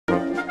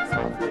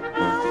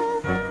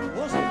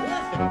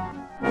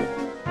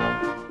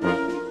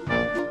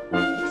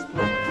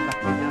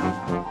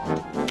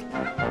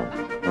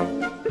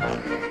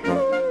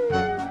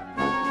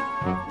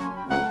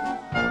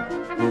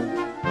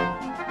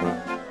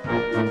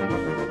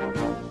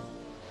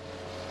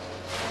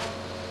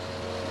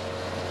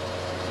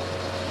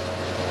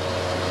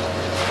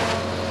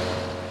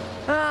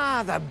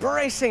the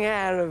bracing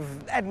air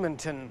of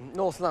Edmonton,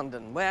 North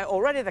London, where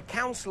already the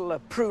council are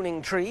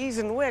pruning trees,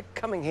 and we're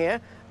coming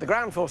here, the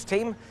ground force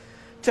team,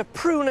 to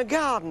prune a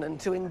garden and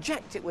to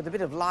inject it with a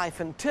bit of life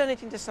and turn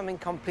it into something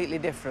completely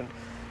different.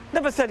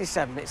 Number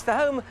 37, it's the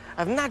home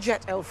of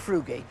Najet El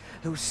Frougi,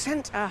 who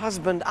sent her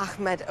husband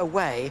Ahmed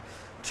away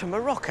to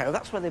Morocco.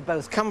 That's where they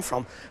both come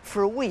from,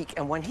 for a week,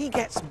 and when he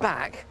gets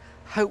back,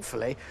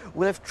 hopefully,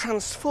 we'll have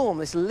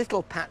transformed this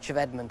little patch of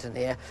Edmonton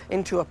here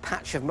into a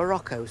patch of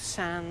Morocco.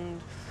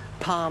 Sand,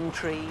 palm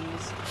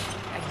trees,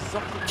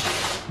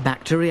 exotic...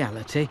 Back to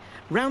reality.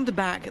 Round the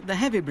back, the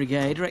heavy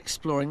brigade are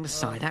exploring the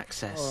side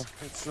access.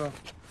 It's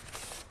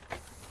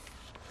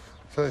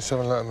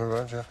 37 Latimer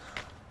Road, yeah.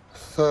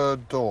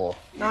 Third door.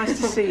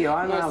 Nice to see you.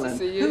 I'm nice Alan. To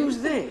see you. Who's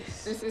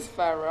this? This is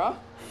Farah.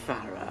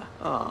 Farah.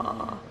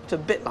 Ah, it's a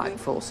bit like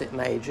Fawcett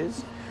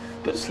Majors,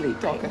 but sleepy.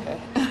 Darker hair.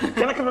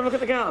 Can I come and look at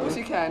the garden? Yes,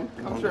 you can.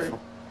 Come through.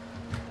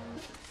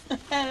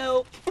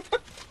 Help!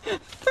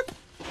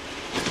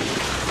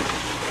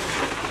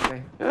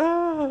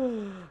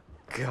 Oh,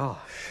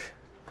 gosh.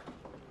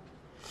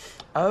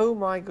 Oh,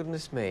 my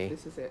goodness me.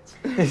 This is it.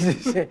 This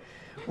is it.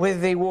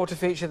 With the water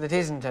feature that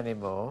isn't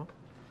anymore.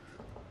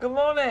 Good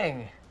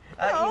morning.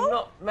 You've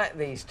not met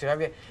these two,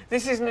 have you?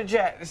 This is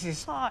Najet. This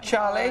is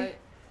Charlie. Hi.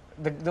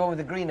 The one with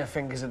the greener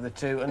fingers of the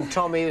two, and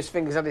Tommy, whose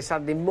fingers are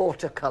decidedly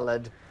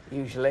mortar-coloured,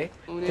 usually.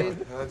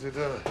 Morning. How do you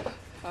do it?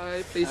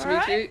 Hi, pleased to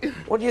meet you.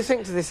 What do you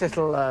think to this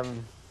little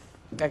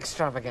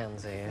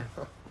extravaganza here?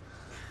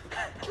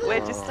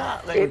 Where'd you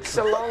start, Luke? It's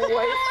a long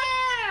way...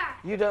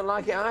 You don't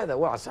like it either?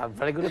 Well, that's a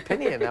very good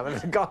opinion. I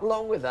haven't gone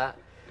along with that.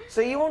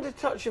 So you want a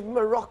touch of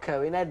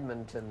Morocco in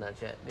Edmonton,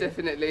 Najet?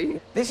 Definitely.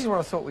 This is what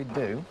I thought we'd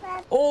do.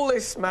 All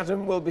this,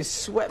 madam, will be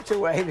swept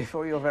away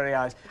before your very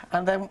eyes.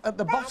 And then at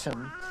the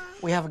bottom,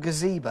 we have a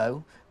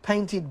gazebo,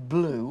 painted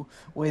blue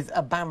with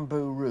a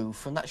bamboo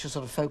roof, and that's your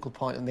sort of focal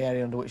point in the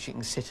area under which you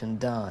can sit and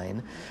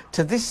dine.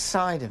 To this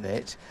side of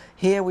it,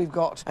 here we've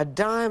got a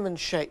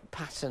diamond-shaped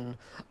pattern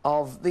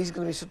of... These are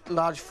going to be sort of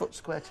large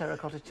foot-square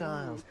terracotta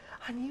tiles.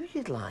 I knew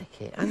you'd like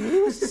it. I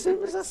knew as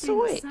soon as I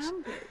saw it.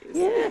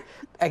 Yeah.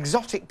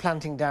 Exotic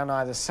planting down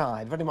either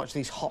side, very much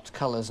these hot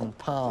colours and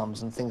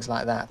palms and things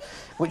like that,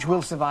 which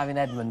will survive in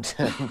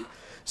Edmonton.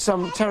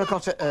 Some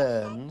terracotta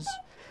urns.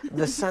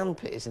 The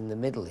sandpit is in the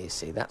middle, you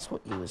see. That's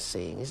what you were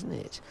seeing, isn't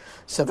it?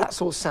 So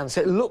that's all sand.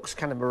 So it looks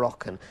kind of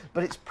Moroccan,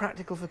 but it's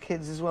practical for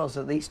kids as well,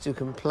 so these two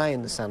can play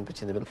in the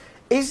sandpit in the middle.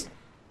 Is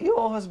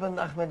your husband,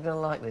 Ahmed, going to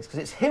like this? Because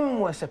it's him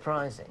we're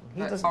surprising.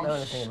 He doesn't know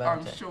anything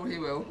about it. I'm sure he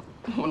will.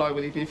 Well, I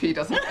will, even if he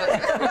doesn't.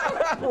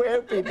 We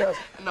hope he does.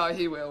 No,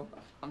 he will.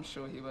 I'm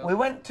sure he will. We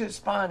went to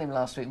spy on him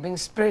last week, being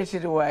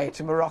spirited away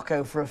to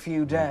Morocco for a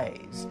few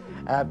days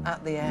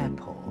at the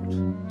airport.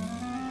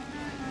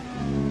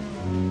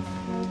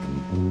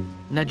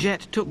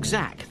 Najet took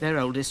Zach, their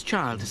oldest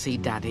child, to see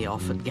Daddy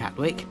off at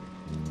Gatwick.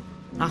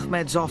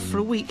 Ahmed's off for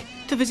a week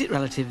to visit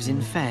relatives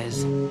in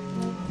Fez.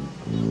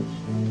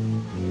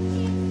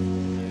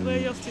 Where are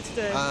you off to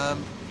today?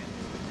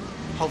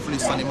 Hopefully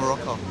sunny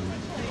Morocco.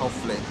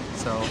 Hopefully.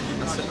 So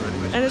that's it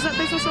really. And is that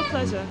business or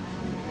pleasure?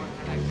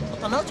 I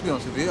don't know, to be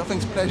honest with you. I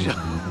think it's pleasure.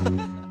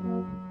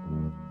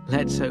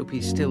 Let's hope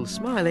he's still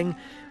smiling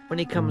when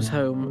he comes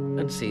home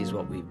and sees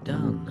what we've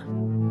done.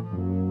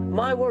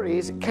 My worry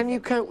is, can you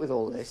cope with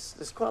all this?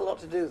 There's quite a lot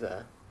to do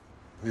there.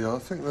 Yeah, I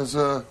think there's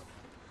a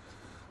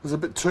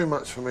bit too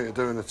much for me to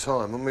do in the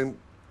time. I mean,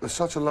 there's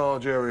such a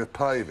large area of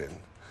paving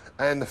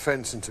and the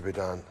fencing to be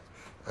done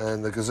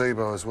and the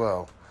gazebo as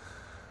well.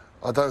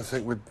 I don't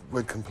think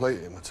we'd complete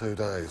it in the 2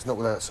 days, not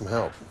without some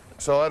help.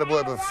 So I had a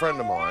word with a friend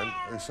of mine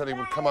who said he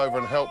would come over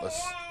and help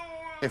us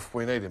if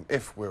we need him,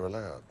 if we're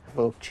allowed.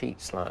 We'll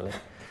cheat slightly.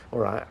 All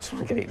right, I just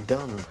want to get it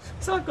done.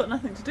 So I've got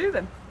nothing to do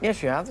then?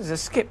 Yes, you have. There's a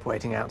skip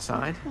waiting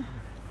outside.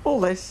 All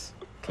this.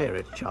 Clear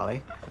it,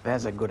 Charlie.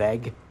 There's a good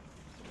egg.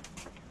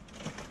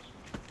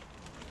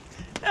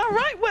 All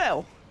right,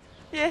 Will.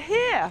 You're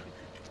here.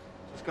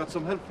 Just got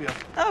some help for you.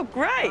 Oh,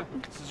 great.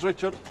 This is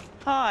Richard.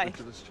 Hi.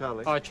 This is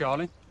Charlie. Hi,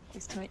 Charlie.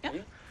 Nice to meet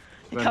you.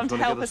 You come to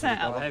help us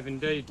out? I have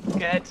indeed.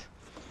 Good.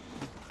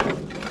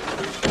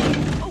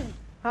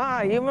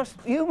 Hi, you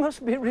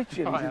must be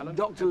Richard. Hi, Alan.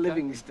 Dr.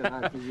 Livingston,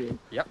 I presume.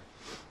 Yep.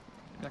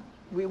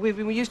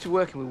 We used to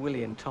working with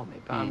Willie and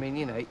Tommy, but I mean,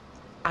 you know,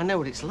 I know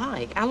what it's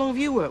like. How long have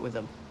you worked with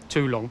them?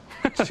 Too long.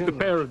 Too The long.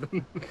 pair of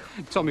them.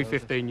 Tommy,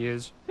 15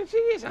 years.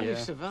 15 years, and Yeah, you've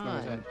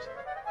survived.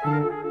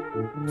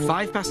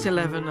 it's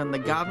 11:05 and the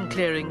garden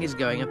clearing is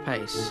going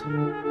apace.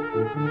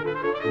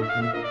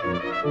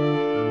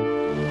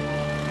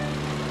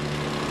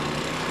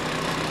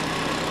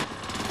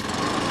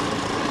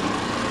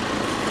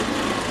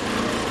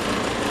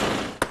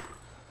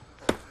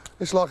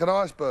 It's like an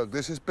iceberg.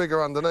 This is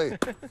bigger underneath.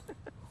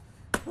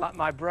 Like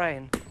my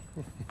brain.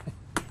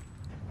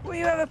 Were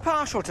you ever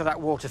partial to that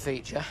water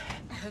feature?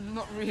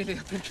 Not really.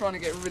 I've been trying to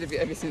get rid of it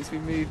ever since we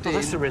moved in.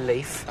 That's a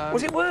relief.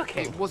 Was it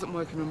working? It wasn't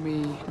working when we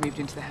moved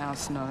into the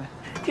house, no.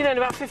 Do you know, in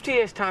about 50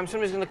 years' time,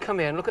 somebody's going to come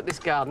here and look at this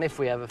garden, if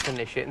we ever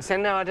finish it, and say,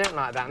 no, I don't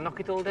like that, and knock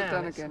it all down.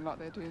 Done again, like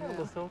they're doing now.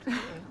 Horrible thought.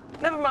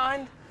 Never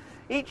mind.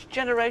 Each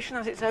generation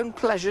has its own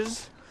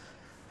pleasures.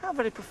 How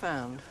very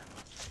profound.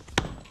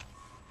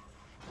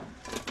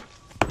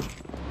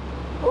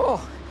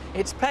 Oh,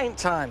 it's paint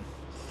time.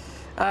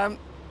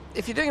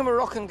 If you're doing a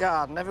Moroccan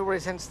garden, everybody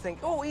tends to think,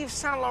 oh, Yves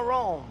Saint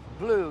Laurent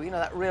blue, you know,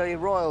 that really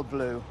royal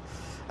blue.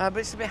 But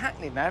it's a bit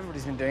hackneyed now,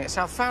 everybody's been doing it.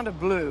 So I've found a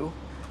blue,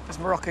 that's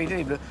Morocco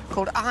blue,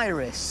 called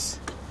Iris,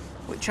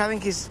 which I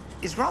think is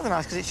rather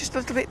nice because it's just a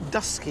little bit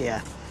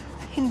duskier,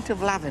 a hint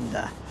of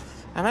lavender.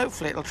 And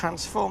hopefully it'll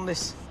transform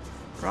this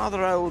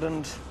rather old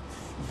and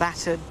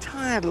battered,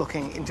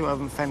 tired-looking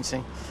interwoven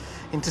fencing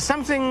into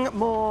something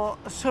more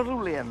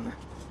cerulean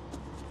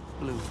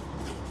blue.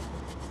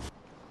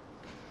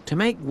 To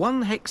make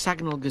one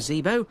hexagonal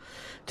gazebo,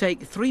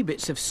 take 3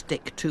 bits of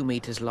stick 2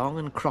 metres long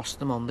and cross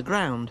them on the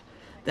ground.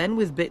 Then,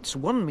 with bits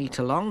 1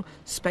 metre long,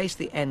 space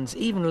the ends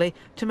evenly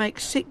to make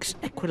 6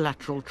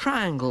 equilateral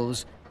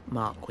triangles.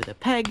 Mark with a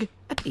peg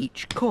at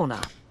each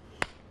corner.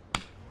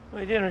 What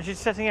are you doing, Richard?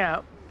 Setting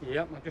out?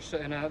 Yep, I'm just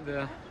setting out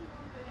the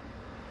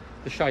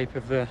shape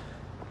of the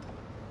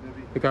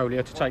goal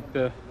here to take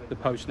the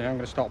post now. I'm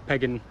going to start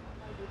pegging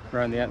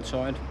around the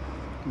outside.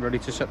 I'm ready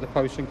to set the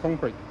post in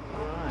concrete.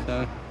 All right.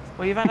 So,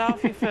 well, you've had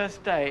half your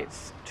first day.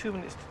 It's 2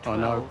 minutes to 12.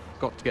 I know,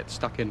 got to get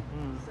stuck in.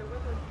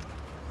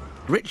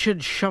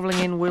 Richard shovelling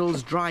in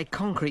Will's dry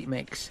concrete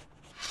mix.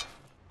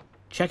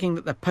 Checking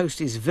that the post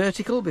is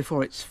vertical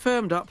before it's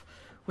firmed up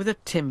with a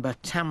timber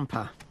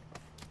tamper.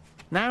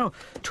 Now,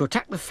 to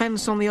attack the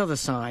fence on the other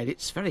side.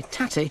 It's very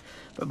tatty,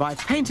 but by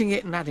painting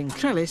it and adding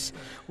trellis,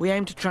 we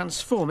aim to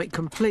transform it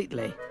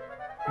completely.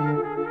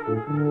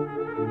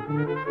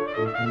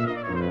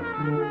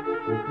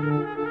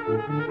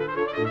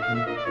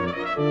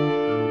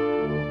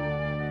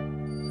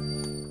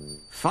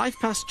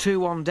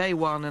 on day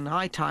 1 and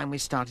high time we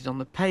started on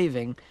the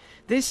paving.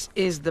 This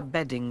is the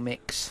bedding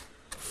mix.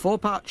 4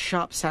 parts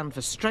sharp sand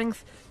for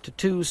strength, to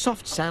 2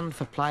 soft sand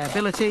for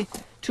pliability,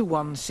 to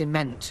 1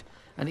 cement.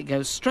 And it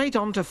goes straight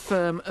on to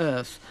firm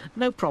earth.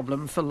 No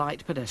problem for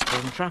light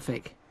pedestrian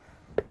traffic.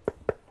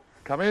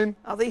 Come in.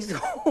 Are these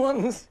the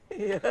ones?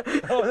 Yeah.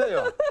 Oh, there you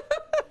are.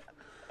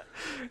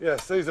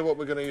 Yes, these are what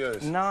we're going to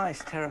use.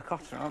 Nice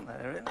terracotta, aren't they?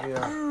 They're really...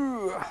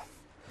 Yeah.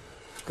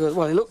 Good.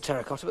 Well, they look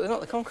terracotta, but they're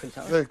not the concrete,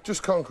 are they? They're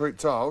just concrete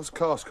tiles,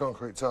 cast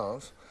concrete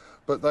tiles,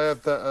 but they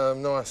have that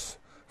nice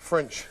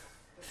French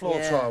floor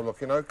tile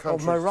look, you know, or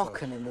country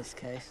Moroccan style. in this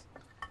case.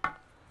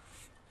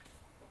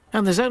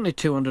 And there's only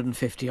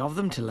 250 of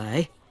them to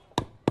lay.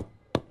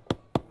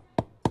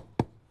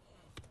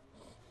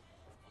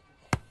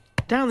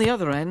 Down the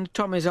other end,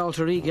 Tommy's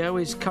alter ego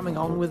is coming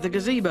on with the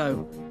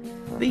gazebo.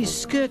 These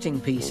skirting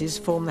pieces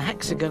form the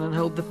hexagon and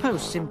hold the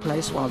posts in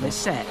place while they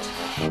set.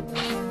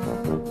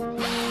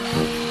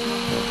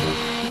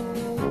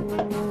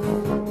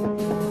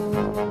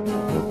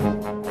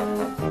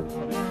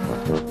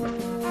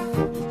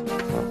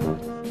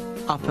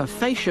 Upper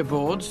fascia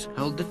boards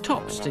hold the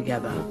tops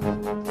together.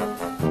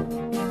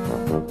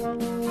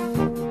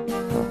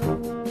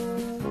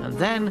 And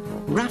then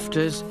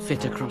rafters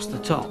fit across the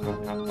top.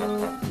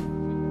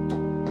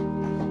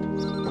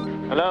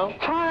 Hello?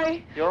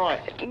 Hi. You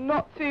alright?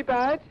 Not too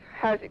bad.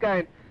 How's it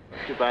going?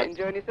 Too bad.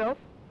 Enjoying yourself?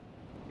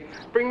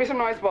 Bring me some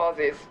nice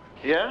vases.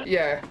 Yeah?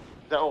 Yeah. Is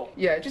that all?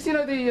 Yeah, just, you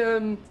know,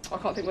 the, I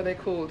can't think what they're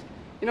called.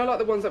 You know, like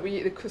the ones that we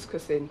eat the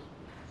couscous in?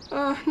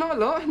 Not a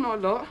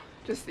lot.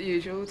 Just the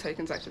usual,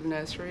 taken back to the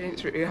nursery, and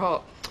it's really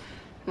hot.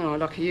 Oh,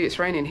 lucky you, it's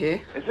raining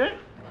here. Is it?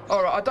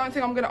 All right, I don't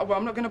think I'm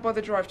not gonna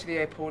bother drive to the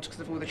airport because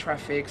of all the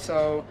traffic,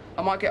 so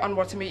I might get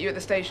Anwar to meet you at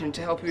the station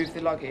to help you with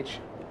the luggage.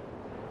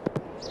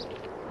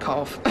 Cut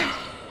off.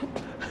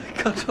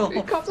 Cut off.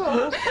 Cut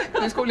off.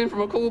 He's calling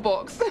from a call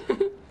box.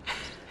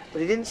 But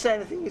he didn't say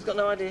anything, he's got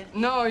no idea.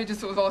 No, he just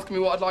sort of asking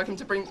me what I'd like him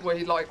to bring,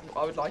 I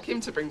would like him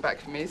to bring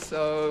back for me,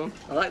 so...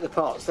 I like the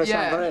pots, they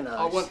sound very nice.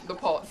 I want the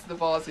pots, the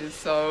vases,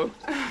 so...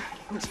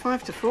 It's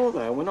 3:55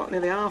 though, and we're not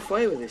nearly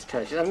halfway with this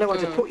church. I have nowhere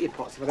to put your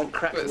pots if I don't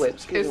crack the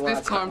whips. It's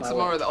this time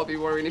tomorrow that I'll be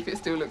worrying if it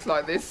still looks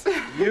like this.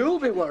 You'll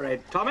be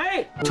worried.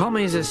 Tommy!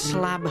 Tommy's a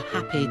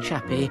slab-happy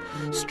chappie,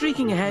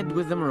 streaking ahead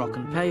with the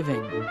Moroccan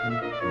paving.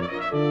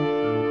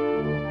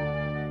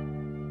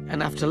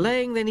 And after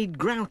laying, they need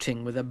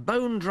grouting with a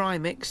bone-dry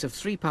mix of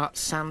 3 parts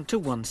sand to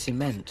 1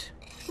 cement.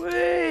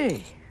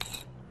 Whee!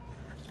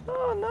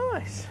 Oh,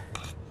 nice.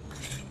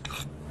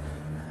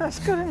 That's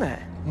good, isn't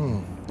it?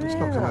 It's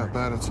not come out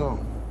bad at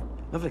all.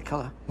 Lovely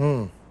colour.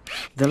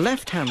 The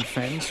left-hand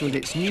fence, with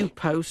its new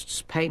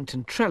posts, paint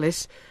and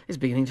trellis, is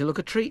beginning to look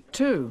a treat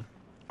too.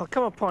 I'll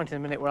come a point in a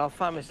minute where I'll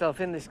find myself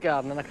in this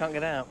garden and I can't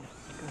get out.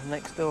 It's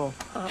next door.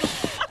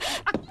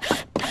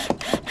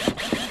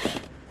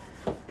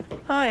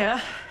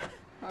 Hiya.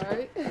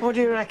 Alright. What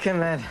do you reckon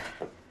then?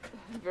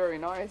 Very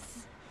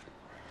nice.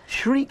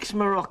 Shrieks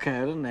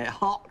Morocco, doesn't it?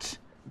 Hot,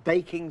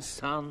 baking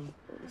sun.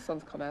 The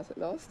sun's come out at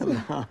last.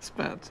 It's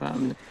about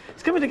time.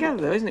 It's coming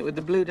together though, isn't it, with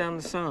the blue down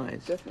the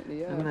sides?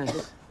 Definitely, yeah. And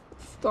this.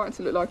 Starting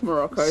to look like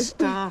Morocco.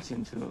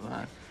 Starting to look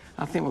like.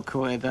 I think we'll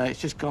call it a day.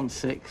 It's just gone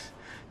 6.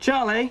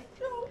 Charlie,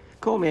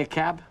 call me a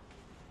cab.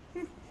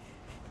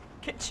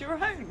 Get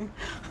your own.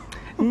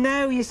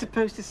 No, you're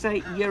supposed to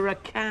say you're a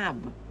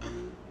cab.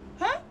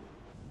 Huh?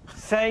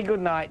 Say good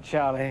night,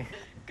 Charlie.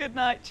 Good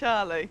night,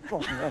 Charlie.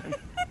 Come on, then.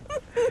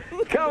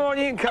 Come on,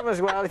 you can come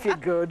as well if you're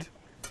good.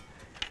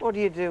 What do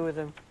you do with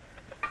them?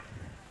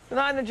 Good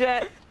night in the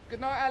jet.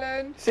 Good night,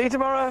 Alan. See you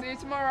tomorrow. See you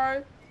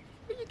tomorrow.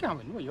 Where are you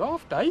going? What, you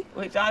half day?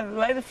 Well, it's either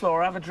lay the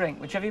floor or have a drink,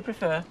 whichever you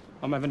prefer.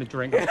 I'm having a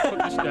drink. I'll put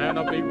this down,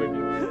 I'll be with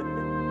you.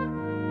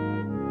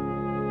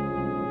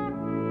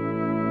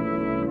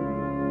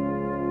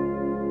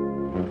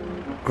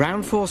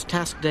 Ground Force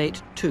Task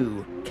Date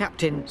 2,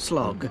 Captain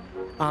Slog.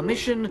 Our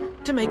mission,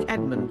 to make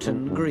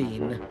Edmonton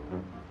green.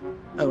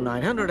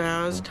 0900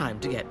 hours, time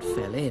to get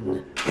fell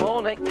in.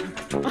 Morning.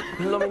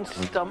 Lumming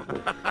stump.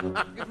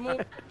 Good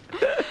morning.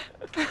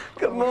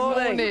 Good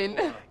morning.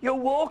 Morning. You're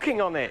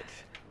walking on it.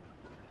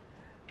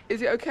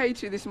 Is it okay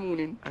to this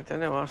morning? I don't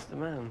know, ask the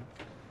man.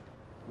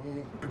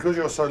 Because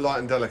you're so light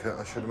and delicate,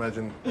 I should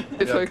imagine...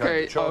 It's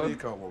okay. Charlie, Oh. you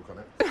can't walk on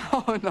it.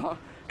 Oh, no.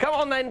 Come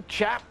on then,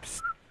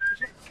 chaps.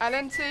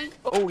 Alan, tea?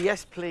 Oh,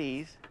 yes,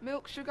 please.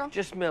 Milk, sugar?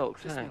 Just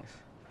milk, Just thanks.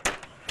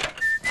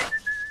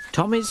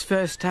 Tommy's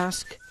first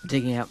task,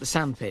 digging out the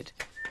sandpit.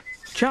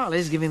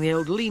 Charlie's giving the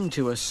old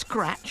lean-to a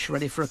scratch,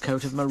 ready for a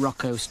coat of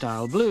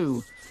Morocco-style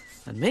blue.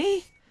 And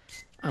me?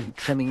 I'm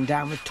trimming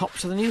down the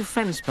tops of the new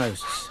fence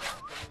posts.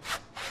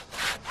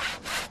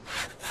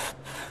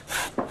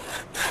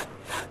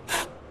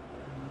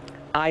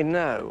 I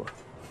know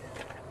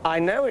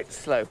it's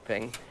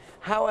sloping.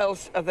 How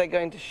else are they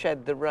going to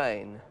shed the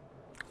rain?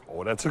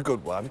 Oh, that's a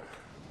good one.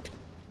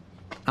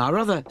 Our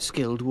other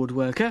skilled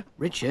woodworker,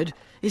 Richard,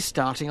 is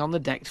starting on the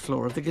decked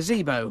floor of the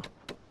gazebo.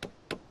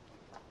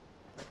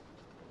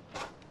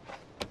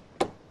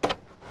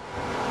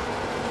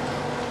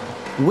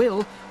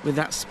 Will, with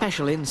that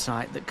special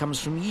insight that comes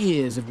from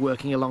years of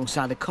working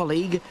alongside a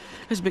colleague,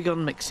 has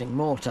begun mixing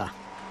mortar.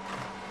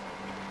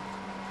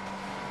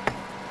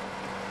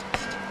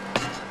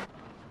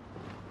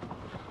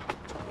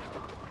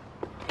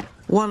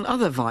 One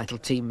other vital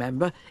team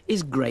member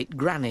is Great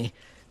Granny,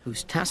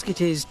 whose task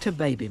it is to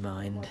baby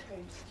mind.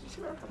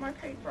 See where I put my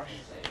paintbrush?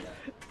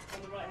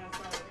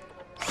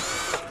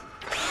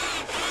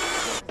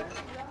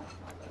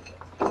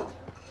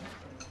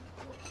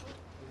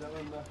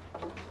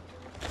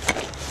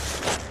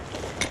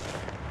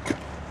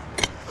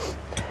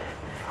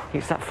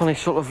 It's that funny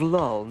sort of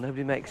lull,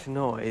 nobody makes a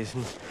noise,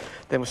 and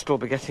they must all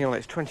be getting on.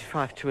 It's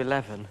 25 to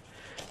 11.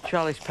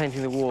 Charlie's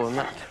painting the wall, and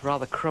that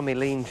rather crummy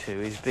lean-to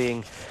is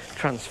being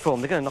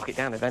transformed. They're going to knock it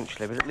down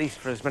eventually, but at least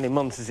for as many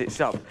months as it's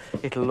up,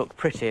 it'll look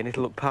pretty and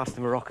it'll look past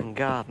the Moroccan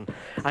garden.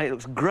 And it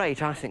looks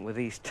great, I think, with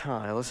these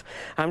tiles.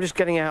 I'm just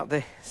getting out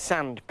the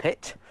sand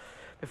pit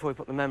before we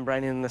put the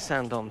membrane in and the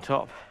sand on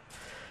top.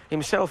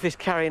 Himself is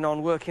carrying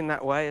on working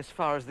that way as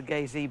far as the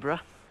gay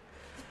zebra,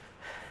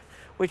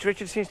 which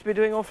Richard seems to be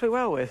doing awfully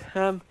well with.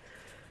 And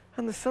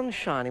the sun's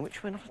shining,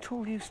 which we're not at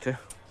all used to.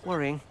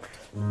 Worrying.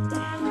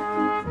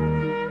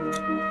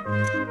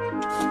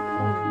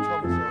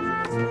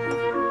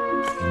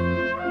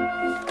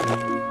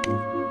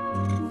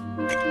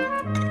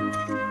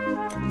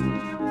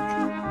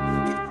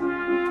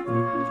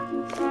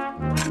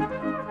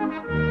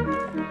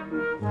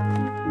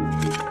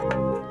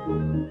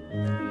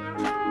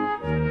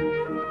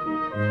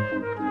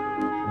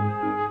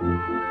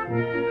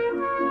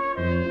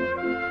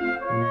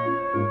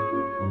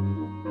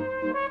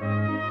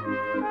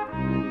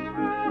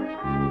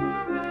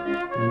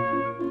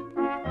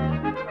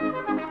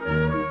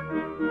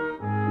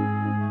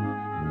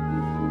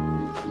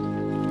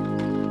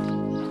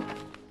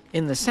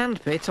 In the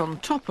sandpit, on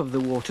top of the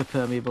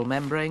water-permeable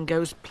membrane,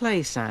 goes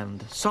play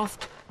sand,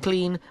 soft,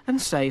 clean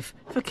and safe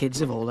for kids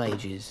of all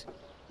ages.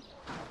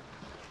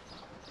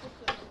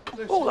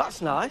 Oh,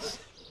 that's nice.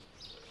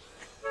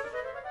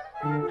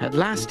 At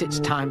last, it's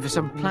time for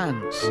some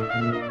plants.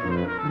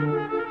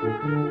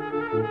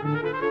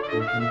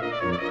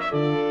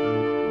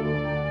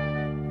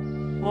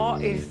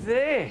 What is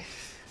this?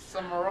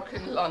 Some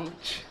Moroccan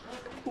lunch.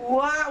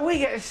 Wow, we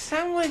get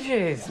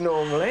sandwiches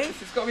normally.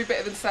 It's got to be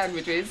better than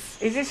sandwiches.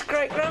 Is this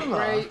Great Grandma?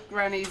 Great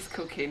Granny's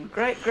cooking.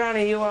 Great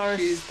Granny, you are a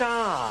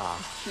star.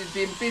 She's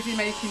been busy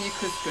making you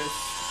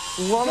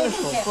couscous.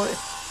 Wonderful.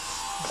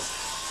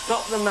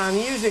 Stop the man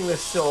using the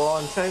saw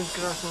and saying he's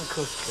going to have some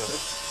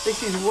couscous.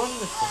 This is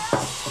wonderful.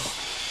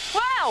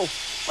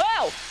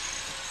 Well,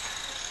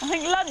 I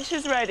think lunch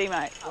is ready,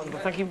 mate. Wonderful.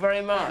 Thank you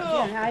very much.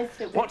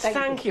 What's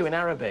thank you in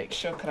Arabic?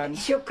 Shukran.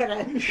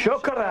 Shukran.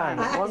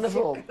 Shukran.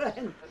 Wonderful.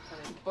 Shukran.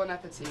 Bon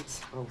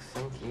appetit. Oh,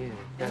 thank you.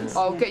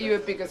 I'll get you a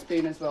bigger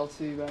spoon as well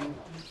to...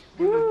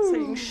 So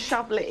you can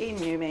shovel it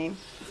in, you mean?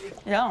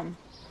 Yum.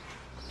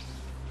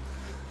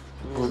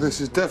 Well,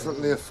 this is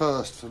definitely a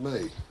first for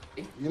me.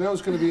 You know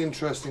what's going to be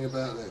interesting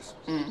about this?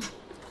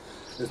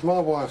 If my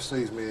wife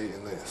sees me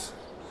eating this,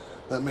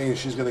 that means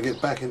she's going to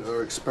get back into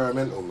her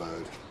experimental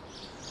mode.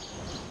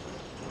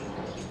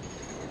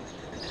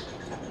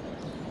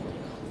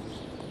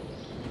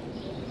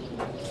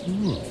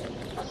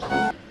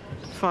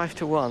 5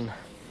 to 1.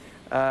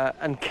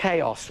 and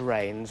chaos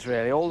reigns,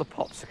 really. All the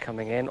pots are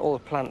coming in, all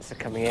the plants are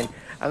coming in,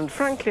 and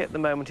frankly, at the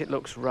moment, it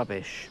looks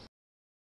rubbish.